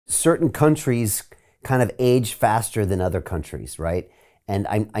certain countries kind of age faster than other countries, right? And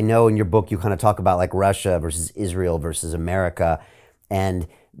I know in your book you kind of talk about like Russia versus Israel versus America, and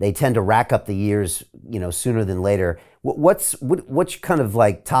they tend to rack up the years, sooner than later. Which kind of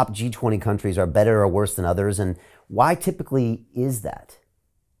like top G20 countries are better or worse than others, and why typically is that?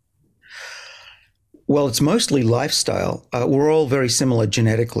 Well, it's mostly lifestyle. We're all very similar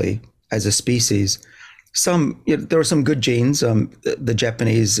genetically as a species. There are some good genes. The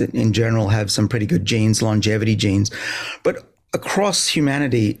Japanese in general have some pretty good genes, longevity genes. But across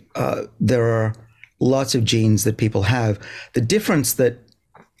humanity, there are lots of genes that people have. The difference that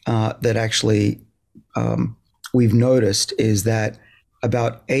actually we've noticed is that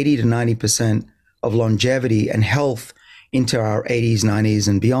about 80 to 90% of longevity and health into our 80s, 90s,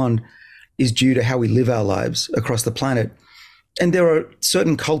 and beyond is due to how we live our lives across the planet. And there are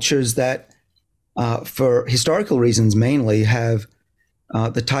certain cultures that, for historical reasons mainly, have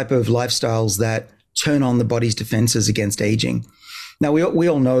the type of lifestyles that turn on the body's defenses against aging. Now, we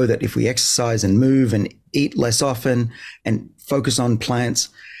all know that if we exercise and move and eat less often and focus on plants,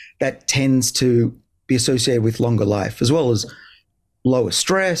 that tends to be associated with longer life, as well as lower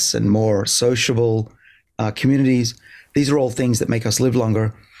stress and more sociable communities. These are all things that make us live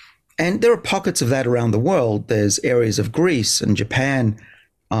longer. And there are pockets of that around the world. There's areas of Greece and Japan,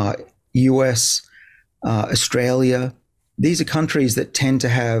 US, Australia. These are countries that tend to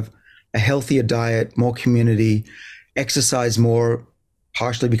have a healthier diet, more community, exercise more,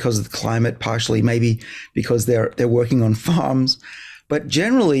 partially because of the climate, partially maybe because they're working on farms. But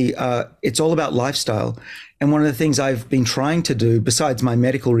generally, it's all about lifestyle. And one of the things I've been trying to do, besides my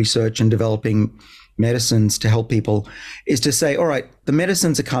medical research and developing medicines to help people, is to say, all right, the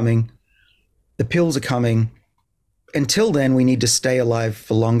medicines are coming, the pills are coming. Until then, we need to stay alive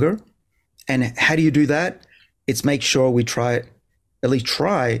for longer. And how do you do that? It's make sure we at least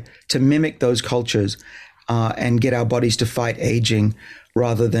try to mimic those cultures and get our bodies to fight aging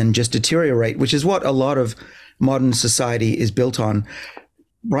rather than just deteriorate, which is what a lot of modern society is built on.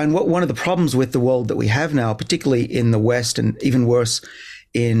 Brian, one of the problems with the world that we have now, particularly in the West and even worse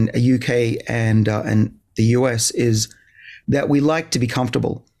in the UK and the US, is that we like to be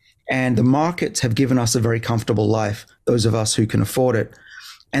comfortable. And the markets have given us a very comfortable life, those of us who can afford it.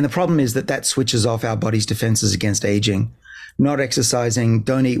 And the problem is that switches off our body's defenses against aging. Not exercising,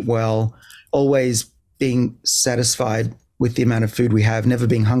 don't eat well, always being satisfied with the amount of food we have, never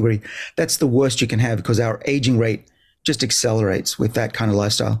being hungry. That's the worst you can have, because our aging rate just accelerates with that kind of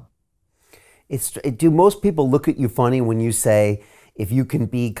lifestyle. Do most people look at you funny when you say, if you can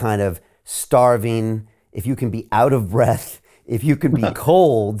be kind of starving, if you can be out of breath, if you can be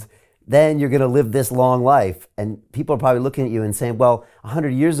cold, then you're going to live this long life? And people are probably looking at you and saying, well, 100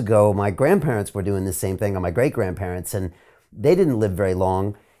 years ago, my grandparents were doing the same thing, or my great-grandparents, and they didn't live very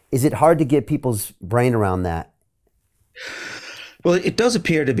long. Is it hard to get people's brain around that? Well, it does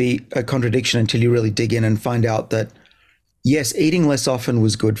appear to be a contradiction until you really dig in and find out that, yes, eating less often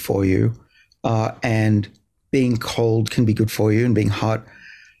was good for you, and being cold can be good for you, and being hot,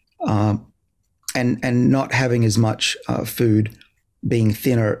 and not having as much food, being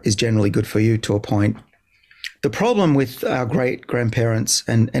thinner, is generally good for you to a point. The problem with our great-grandparents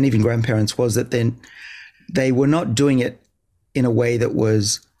and even grandparents was that then they were not doing it in a way that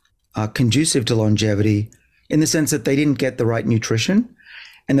was conducive to longevity, in the sense that they didn't get the right nutrition,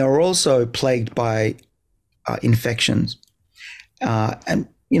 and they were also plagued by infections. And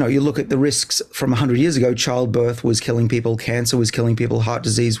you look at the risks from 100 years ago. Childbirth was killing people, cancer was killing people, heart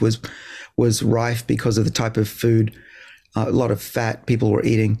disease was rife because of the type of food, a lot of fat people were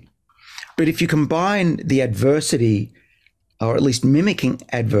eating. But if you combine the adversity, or at least mimicking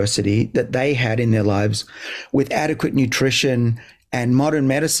adversity that they had in their lives, with adequate nutrition and modern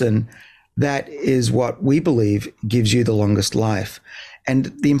medicine, that is what we believe gives you the longest life.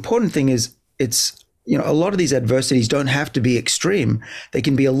 And the important thing is, a lot of these adversities don't have to be extreme. They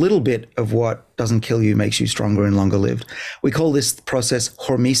can be a little bit of what doesn't kill you, makes you stronger and longer lived. We call this process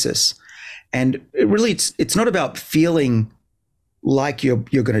hormesis. And it's not about feeling like you're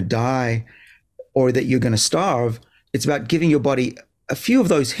going to die or that you're going to starve. It's about giving your body a few of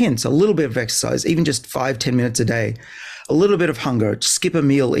those hints, a little bit of exercise, even just 5-10 minutes a day, a little bit of hunger, skip a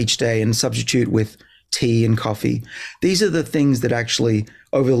meal each day and substitute with tea and coffee. These are the things that actually,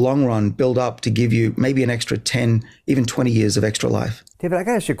 over the long run, build up to give you maybe an extra 10, even 20 years of extra life. David, I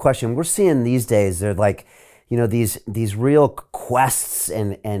got to ask you a question. We're seeing these days, they're like, these real quests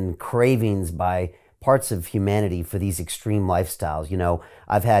and cravings by parts of humanity for these extreme lifestyles.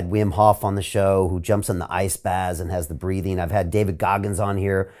 I've had Wim Hof on the show, who jumps in the ice baths and has the breathing. I've had David Goggins on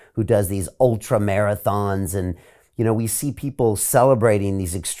here, who does these ultra marathons. And, You know, we see people celebrating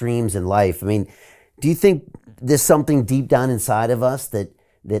these extremes in life. I mean, do you think there's something deep down inside of us that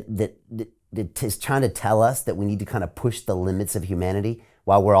is trying to tell us that we need to kind of push the limits of humanity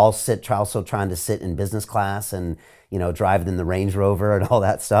while we're all also trying to sit in business class and, you know, drive in the Range Rover and all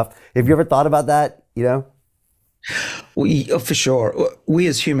that stuff? Have you ever thought about that, you know? For sure. We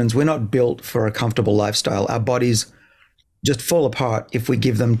as humans, we're not built for a comfortable lifestyle. Our bodies just fall apart if we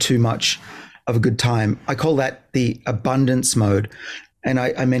give them too much of a good time. I call that the abundance mode. And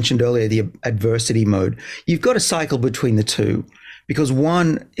I mentioned earlier the adversity mode. You've got to cycle between the two, because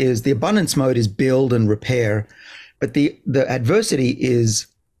one is the abundance mode is build and repair, but the adversity is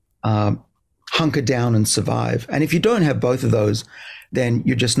hunker down and survive. And if you don't have both of those, then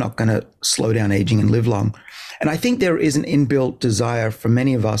you're just not going to slow down aging and live long. And I think there is an inbuilt desire for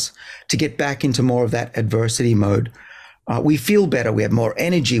many of us to get back into more of that adversity mode. We feel better, we have more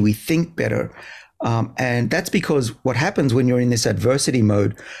energy, we think better. And that's because what happens when you're in this adversity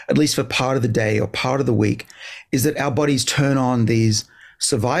mode, at least for part of the day or part of the week, is that our bodies turn on these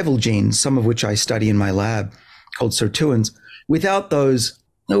survival genes, some of which I study in my lab, called sirtuins. Without those,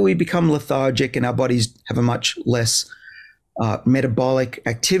 we become lethargic and our bodies have a much less metabolic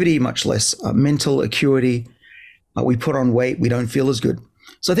activity, much less mental acuity. We put on weight, we don't feel as good.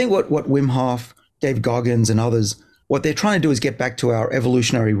 So I think what Wim Hof, Dave Goggins, and others, what they're trying to do is get back to our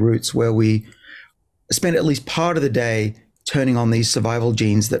evolutionary roots, where we spend at least part of the day turning on these survival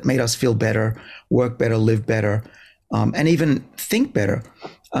genes that made us feel better, work better, live better, and even think better.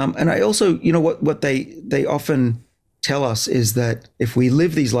 And I also, you know, what they often tell us is that if we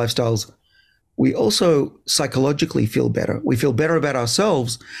live these lifestyles, we also psychologically feel better. We feel better about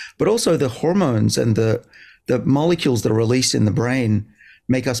ourselves, but also the hormones and the molecules that are released in the brain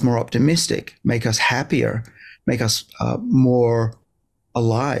make us more optimistic, make us happier, make us more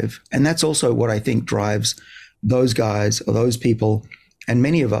alive. And that's also what I think drives those guys or those people and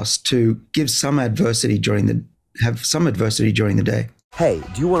many of us to have some adversity during the day. Hey,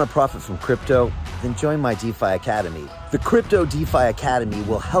 do you want to profit from crypto? Then join my DeFi Academy. The Crypto DeFi Academy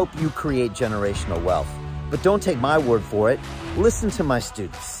will help you create generational wealth. But don't take my word for it. Listen to my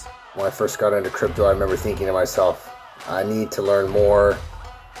students. When I first got into crypto, I remember thinking to myself, I need to learn more.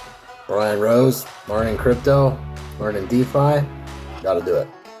 Brian Rose, learning crypto, learning DeFi, gotta do it.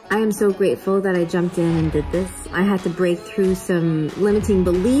 I am so grateful that I jumped in and did this. I had to break through some limiting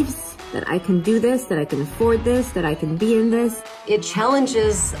beliefs that I can do this, that I can afford this, that I can be in this. It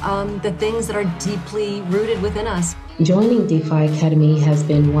challenges the things that are deeply rooted within us. Joining DeFi Academy has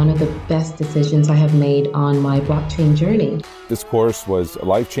been one of the best decisions I have made on my blockchain journey. This course was a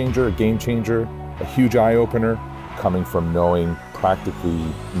life changer, a game changer, a huge eye-opener, coming from knowing practically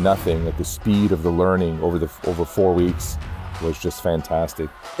nothing at the speed of the learning over 4 weeks was just fantastic.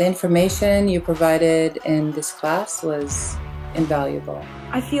 The information you provided in this class was invaluable.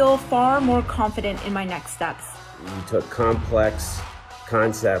 I feel far more confident in my next steps. You took complex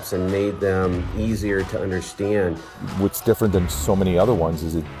concepts and made them easier to understand. What's different than so many other ones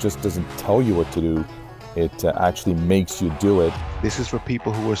is it just doesn't tell you what to do. It actually makes you do it. This is for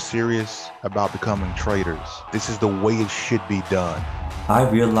people who are serious about becoming traders. This is the way it should be done. I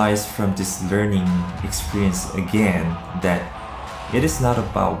realized from this learning experience again that it is not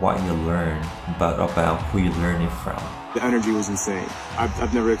about what you learn, but about who you learn it from. The energy was insane.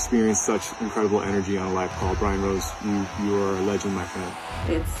 I've never experienced such incredible energy on a live call. Brian Rose, you are a legend, my friend.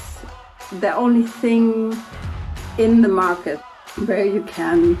 It's the only thing in the market where you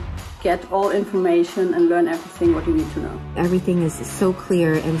can get all information and learn everything what you need to know. Everything is so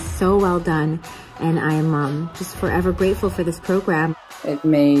clear and so well done, and I am just forever grateful for this program. It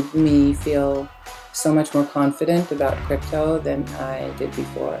made me feel so much more confident about crypto than I did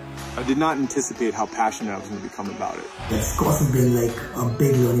before. I did not anticipate how passionate I was going to become about it. This course has been like a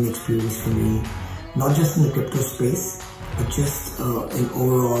big learning experience for me, not just in the crypto space, but just an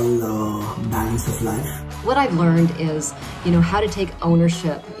overall balance of life. What I've learned is, how to take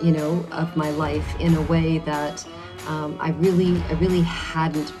ownership, of my life in a way that I really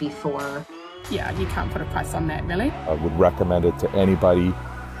hadn't before. Yeah, you can't put a price on that, really. I would recommend it to anybody,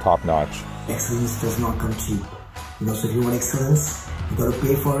 top notch. Excellence does not come cheap. So if you want excellence, you gotta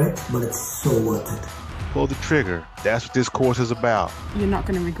pay for it, but it's so worth it. Pull the trigger. That's what this course is about. You're not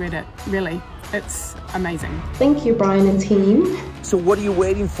gonna regret it, really. It's amazing. Thank you, Brian and team. So what are you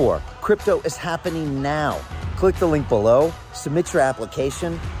waiting for? Crypto is happening now. Click the link below, submit your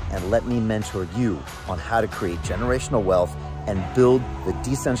application, and let me mentor you on how to create generational wealth and build the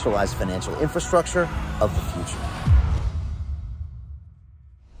decentralized financial infrastructure of the future.